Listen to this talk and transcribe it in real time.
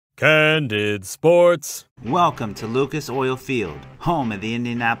Candid Sports. Welcome to Lucas Oil Field, home of the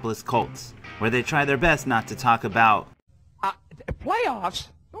Indianapolis Colts, where they try their best not to talk about playoffs?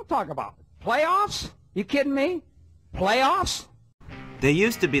 Don't talk about playoffs. You kidding me? Playoffs? They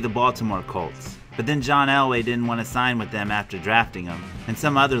used to be the Baltimore Colts, but then John Elway didn't want to sign with them after drafting them, and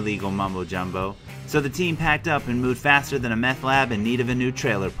some other legal mumbo-jumbo, so the team packed up and moved faster than a meth lab in need of a new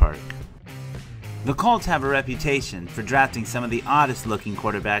trailer park. The Colts have a reputation for drafting some of the oddest-looking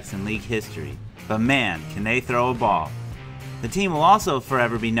quarterbacks in league history, but man, can they throw a ball. The team will also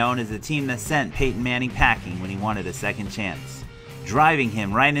forever be known as the team that sent Peyton Manning packing when he wanted a second chance, driving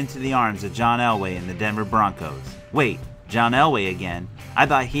him right into the arms of John Elway and the Denver Broncos. Wait, John Elway again? I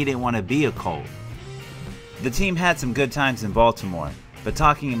thought he didn't want to be a Colt. The team had some good times in Baltimore, but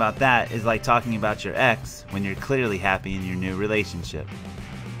talking about that is like talking about your ex when you're clearly happy in your new relationship.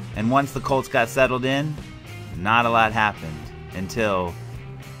 And once the Colts got settled in, not a lot happened until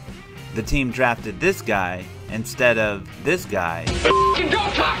the team drafted this guy instead of this guy.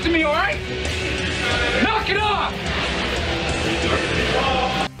 Don't talk to me, all right? Knock it off!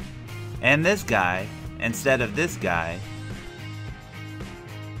 And this guy instead of this guy.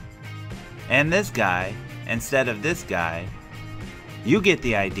 And this guy instead of this guy. You get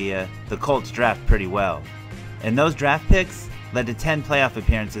the idea. The Colts draft pretty well. And those draft picks led to 10 playoff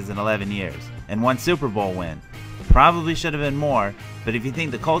appearances in 11 years, and 1 Super Bowl win. Probably should have been more, but if you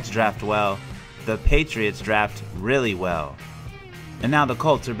think the Colts draft well, the Patriots draft really well. And now the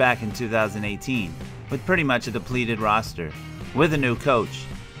Colts are back in 2018, with pretty much a depleted roster, with a new coach,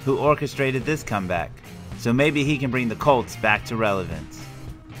 who orchestrated this comeback, so maybe he can bring the Colts back to relevance.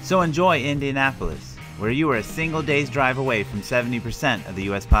 So enjoy Indianapolis, where you are a single day's drive away from 70% of the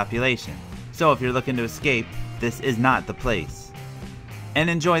US population. So if you're looking to escape, this is not the place. And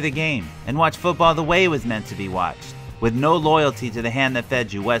enjoy the game, and watch football the way it was meant to be watched, with no loyalty to the hand that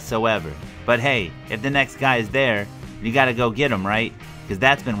fed you whatsoever. But hey, if the next guy is there, you gotta go get him, right? Because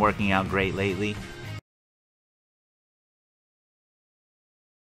that's been working out great lately.